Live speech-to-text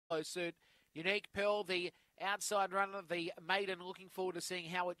suit. Unique Pearl, the outside runner, the maiden, looking forward to seeing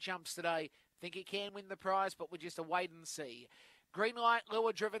how it jumps today. Think it can win the prize, but we'll just a wait and see. Green Light,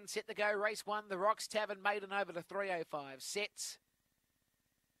 Lure Driven, set to go. Race 1, the Rocks Tavern Maiden over to 3:05. Sets.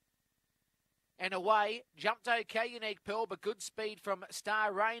 And away, jumped okay, Unique Pearl, but good speed from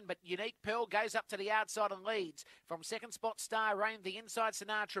Star Rain. But Unique Pearl goes up to the outside and leads. From second spot, Star Rain, the inside,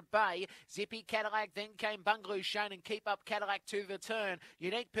 Sinatra Bay. Zippy Cadillac, then came Bungaloo Shane and Keep Up Cadillac to the turn.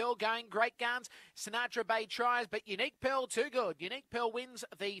 Unique Pearl going great guns. Sinatra Bay tries, but Unique Pearl too good. Unique Pearl wins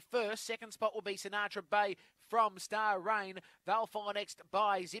the first. Second spot will be Sinatra Bay from Star Rain. They'll follow next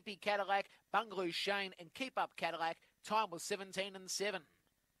by Zippy Cadillac, Bungaloo Shane and Keep Up Cadillac. Time was 17 and 7.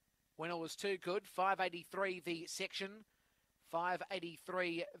 Winner was too good. 583 the section.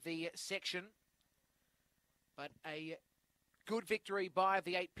 583 the section. But a good victory by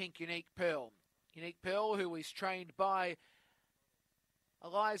the 8 Pink Unique Pearl. Unique Pearl, who is trained by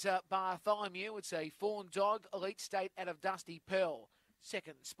Eliza Bartholomew. It's a fawn dog, elite state out of Dusty Pearl.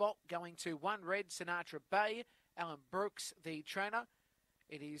 Second spot going to 1 Red Sinatra Bay. Alan Brooks, the trainer.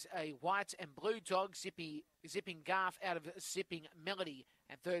 It is a white and blue dog, Zipping Garth out of Zipping Melody.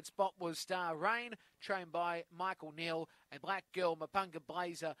 And third spot was Star Rain, trained by Michael Neal. A black girl, Mapunga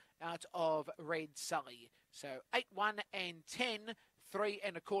Blazer, out of Red Sully. So 8, 1 and 10, 3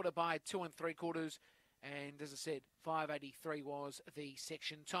 1/4 by 2 3/4. And as I said, 583 was the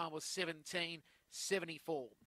section. Time was 17:74.